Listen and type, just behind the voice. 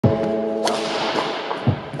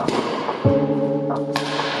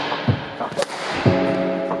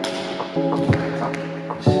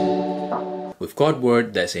squad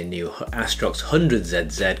word, there's a new Astrox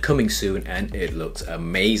 100ZZ coming soon and it looks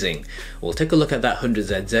amazing. We'll take a look at that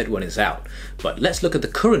 100ZZ when it's out, but let's look at the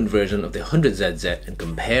current version of the 100ZZ and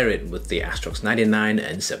compare it with the Astrox 99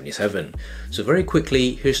 and 77. So very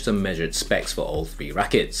quickly, here's some measured specs for all three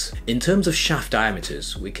rackets. In terms of shaft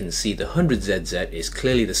diameters, we can see the 100ZZ is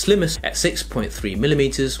clearly the slimmest at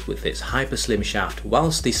 6.3mm with its hyper slim shaft,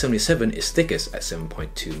 whilst the 77 is thickest at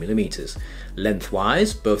 7.2mm.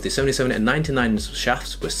 Lengthwise, both the 77 and 99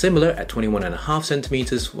 shafts were similar at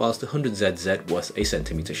 21.5cm, whilst the 100ZZ was a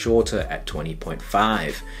centimeter shorter at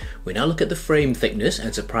 20.5. We now look at the frame thickness,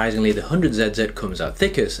 and surprisingly the 100ZZ comes out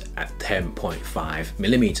thickest at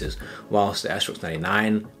 10.5mm, whilst the Astrox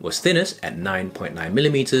 99 was thinnest at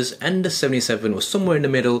 9.9mm and the 77 was somewhere in the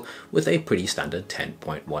middle with a pretty standard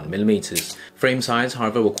 10.1mm. Frame size,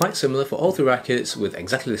 however, were quite similar for all three rackets with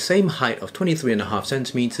exactly the same height of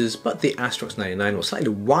 23.5cm, but the Astrox 99 was slightly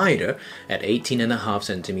wider at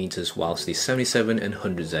 18.5cm, whilst the 77 and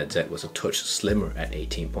 100ZZ was a touch slimmer at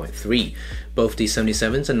 18.3. Both the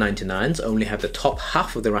 77s and 99s only have the top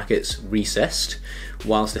half of the rackets recessed,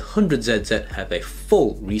 whilst the 100ZZ have a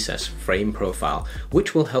full recessed frame profile,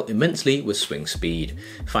 which will help immensely with swing speed.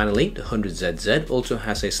 Finally, the 100ZZ also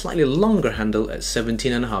has a slightly longer handle at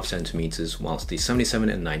 17.5cm, whilst the 77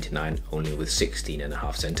 and 99 only with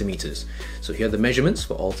 16.5cm. So here are the measurements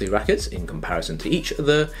for all three rackets in comparison to each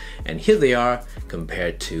other, and here they are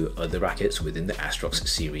compared to other rackets within the Astrox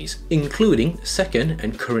series, including second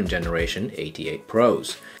and current generation 88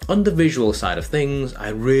 Pros. On the visual side of things, I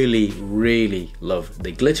really love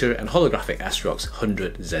the glitter and holographic Astrox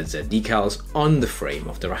 100ZZ decals on the frame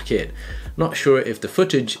of the racket. Not sure if the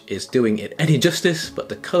footage is doing it any justice, but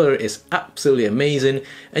the colour is absolutely amazing,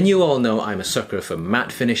 and you all know I'm a sucker for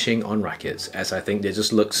matte finishing on rackets, as I think they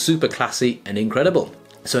just look super classy and incredible.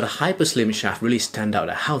 So the hyper slim shaft really stand out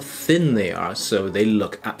at how thin they are, so they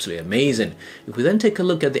look absolutely amazing. If we then take a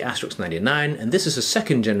look at the Astrox 99, and this is a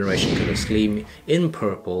second generation colour scheme in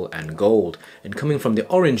purple and gold, and coming from the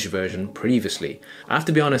orange version previously. I have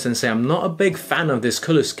to be honest and say I'm not a big fan of this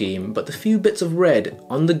colour scheme, but the few bits of red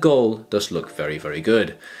on the gold does look very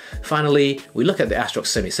good. Finally, we look at the Astrox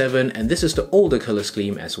 77, and this is the older colour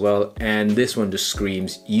scheme as well, and this one just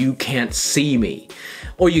screams, you can't see me.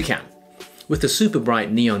 Or you can. With the super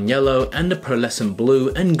bright neon yellow and the pearlescent blue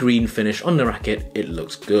and green finish on the racket, it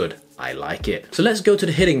looks good. I like it. So let's go to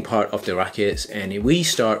the hitting part of the rackets, and we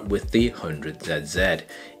start with the 100ZZ.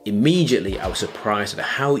 Immediately I was surprised at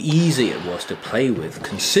how easy it was to play with,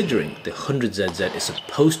 considering the 100ZZ is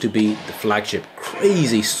supposed to be the flagship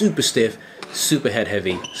crazy super stiff, super head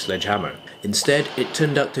heavy sledgehammer. Instead, it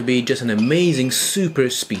turned out to be just an amazing super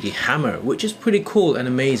speedy hammer, which is pretty cool and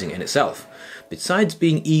amazing in itself. Besides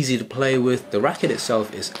being easy to play with, the racket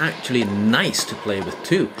itself is actually nice to play with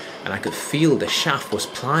too, and I could feel the shaft was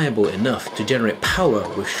pliable enough to generate power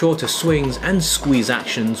with shorter swings and squeeze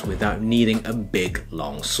actions without needing a big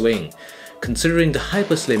long swing. Considering the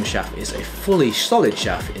hyper slim shaft is a fully solid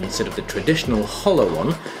shaft instead of the traditional hollow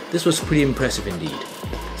one, this was pretty impressive indeed.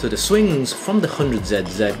 So the swings from the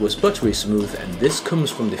 100ZZ was buttery smooth, and this comes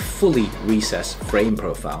from the fully recessed frame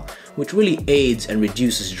profile, which really aids and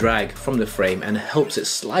reduces drag from the frame and helps it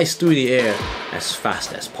slice through the air as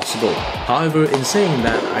fast as possible. However, in saying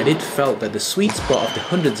that, I did felt that the sweet spot of the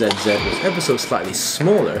 100ZZ was ever so slightly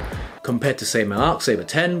smaller compared to say my Arc Saber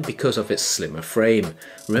 10 because of its slimmer frame.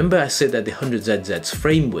 Remember I said that the 100ZZ's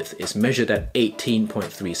frame width is measured at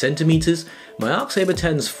 18.3cm, my Arc Saber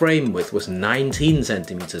 10's frame width was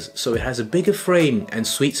 19cm, so it has a bigger frame and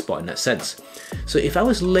sweet spot in that sense. So if I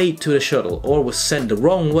was late to the shuttle or was sent the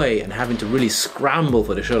wrong way and having to really scramble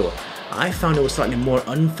for the shuttle, I found it was slightly more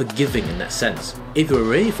unforgiving in that sense. If you were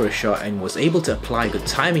ready for a shot and was able to apply good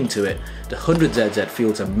timing to it, the 100ZZ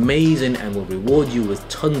feels amazing and will reward you with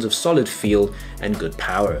tons of solid feel and good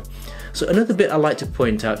power. So another bit I like to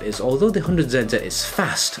point out is although the 100ZZ is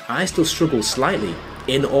fast, I still struggle slightly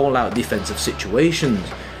in all-out defensive situations,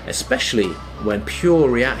 especially when pure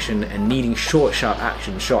reaction and needing short sharp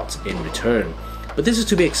action shots in return. But this is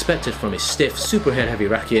to be expected from a stiff, super head heavy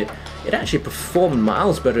racket. It actually performed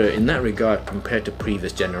miles better in that regard compared to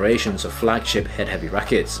previous generations of flagship head heavy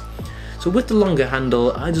rackets. So with the longer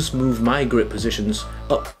handle, I just moved my grip positions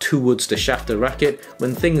up towards the shaft of the racket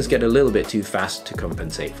when things get a little bit too fast to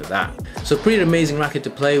compensate for that. So pretty amazing racket to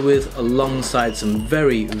play with, alongside some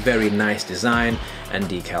very nice design and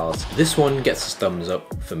decals. This one gets a thumbs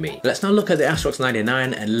up for me. Let's now look at the Astrox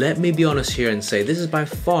 99, and let me be honest here and say this is by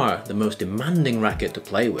far the most demanding racket to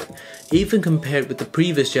play with. Even compared with the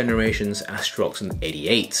previous generation's Astrox and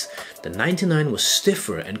 88s, the 99 was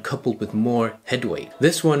stiffer and coupled with more head weight.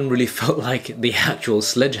 This one really felt like the actual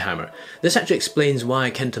sledgehammer. This actually explains why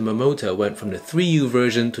Kento Momota went from the 3U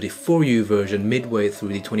version to the 4U version midway through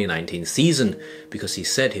the 2019 season, because he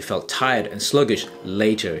said he felt tired and sluggish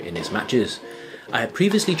later in his matches. I had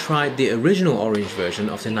previously tried the original orange version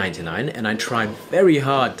of the 99 and I tried very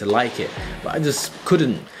hard to like it, but I just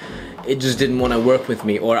couldn't. It just didn't want to work with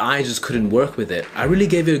me, or I just couldn't work with it. I really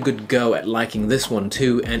gave it a good go at liking this one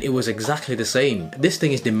too, and it was exactly the same. This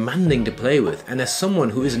thing is demanding to play with, and as someone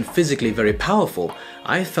who isn't physically very powerful,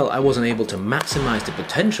 I felt I wasn't able to maximize the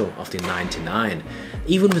potential of the 99.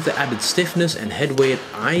 Even with the added stiffness and head weight,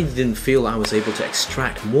 I didn't feel I was able to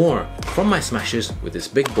extract more from my smashes with this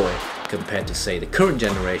big boy compared to, say, the current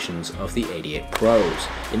generations of the 88 Pros.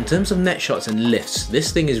 In terms of net shots and lifts,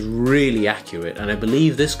 this thing is really accurate, and I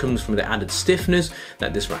believe this comes from the added stiffness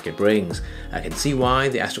that this racket brings. I can see why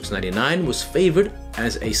the Astrox 99 was favoured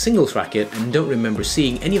as a singles racket, and don't remember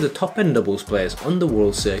seeing any of the top end doubles players on the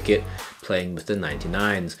world circuit playing with the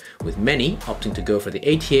 99s, with many opting to go for the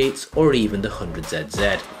 88s or even the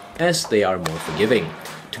 100ZZ, as they are more forgiving.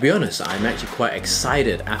 To be honest, I'm actually quite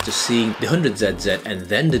excited after seeing the 100ZZ and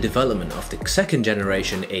then the development of the second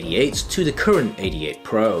generation 88s to the current 88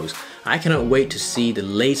 Pros. I cannot wait to see the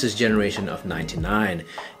latest generation of 99.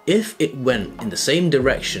 If it went in the same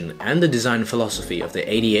direction and the design philosophy of the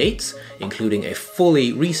 88s, including a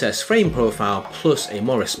fully recessed frame profile plus a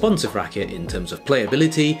more responsive racket in terms of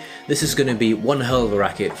playability, this is going to be one hell of a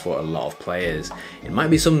racket for a lot of players. It might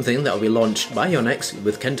be something that will be launched by Yonex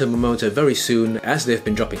with Kento Momota very soon, as they've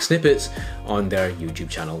been dropping snippets on their YouTube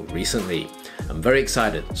channel recently. I'm very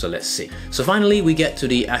excited, so let's see. So finally we get to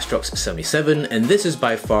the Astrox 77, and this is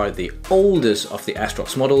by far the oldest of the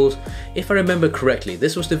Astrox models. If I remember correctly,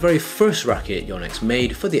 this was the very first racket Yonex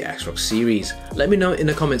made for the Astrox series. Let me know in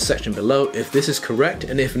the comments section below if this is correct,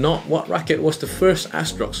 and if not, what racket was the first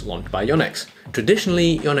Astrox launched by Yonex.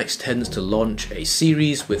 Traditionally, Yonex tends to launch a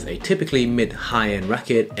series with a typically mid-high-end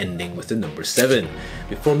racket ending with the number 7,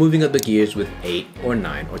 before moving up the gears with 8 or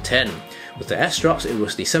 9 or 10. With the Astrox, it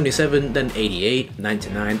was the 77, then 88,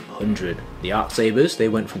 99, 100. The Arc Sabers, they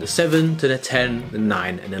went from the 7 to the 10, the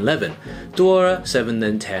 9 and 11. Duora, 7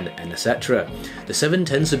 then 10 and etc. The 7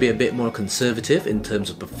 tends to be a bit more conservative in terms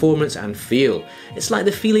of performance and feel. It's like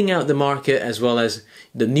they're feeling out the market as well as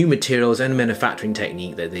the new materials and manufacturing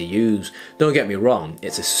technique that they use. Don't get me wrong,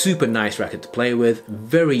 it's a super nice racket to play with,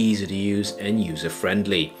 very easy to use and user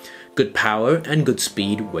friendly. Good power and good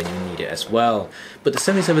speed when you need it as well. But the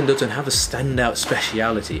 77 doesn't have a standout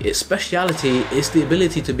speciality. Its speciality is the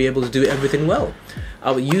ability to be able to do everything well.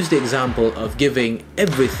 I would use the example of giving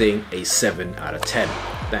everything a 7 out of 10.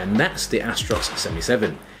 And that's the Astrox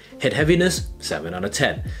 77. Head heaviness, 7 out of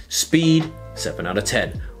 10. Speed, 7 out of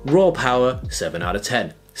 10. Raw power, 7 out of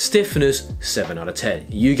 10. Stiffness, 7 out of 10.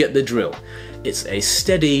 You get the drill. It's a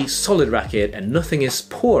steady, solid racket and nothing is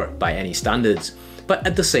poor by any standards. But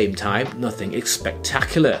at the same time, nothing is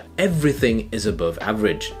spectacular. Everything is above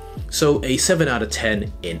average. So a 7 out of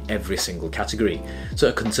 10 in every single category. So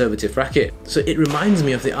a conservative racket. So it reminds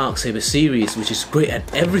me of the Arc Saber series, which is great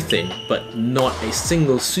at everything, but not a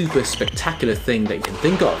single super spectacular thing that you can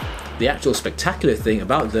think of. The actual spectacular thing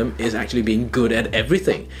about them is actually being good at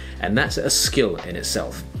everything, and that's a skill in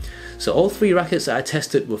itself. So all three rackets that I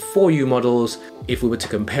tested were 4U models. If we were to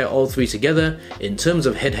compare all three together, in terms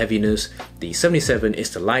of head heaviness, the 77 is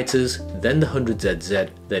the lightest, then the 100ZZ,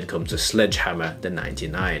 then comes the Sledgehammer, the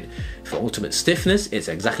 99. For ultimate stiffness, it's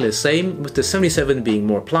exactly the same, with the 77 being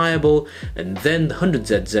more pliable, and then the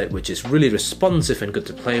 100ZZ, which is really responsive and good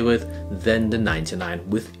to play with, then the 99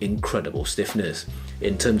 with incredible stiffness.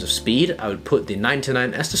 In terms of speed, I would put the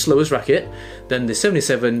 99 as the slowest racket, then the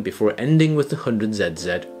 77 before ending with the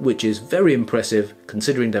 100ZZ, which is very impressive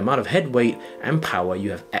considering the amount of head weight and power you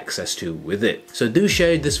have access to with it. So do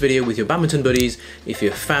share this video with your badminton buddies if you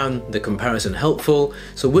found the comparison helpful.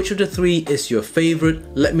 So which of the three is your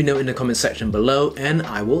favorite? Let me know in the comment section below, and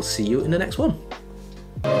I will see you in the next one.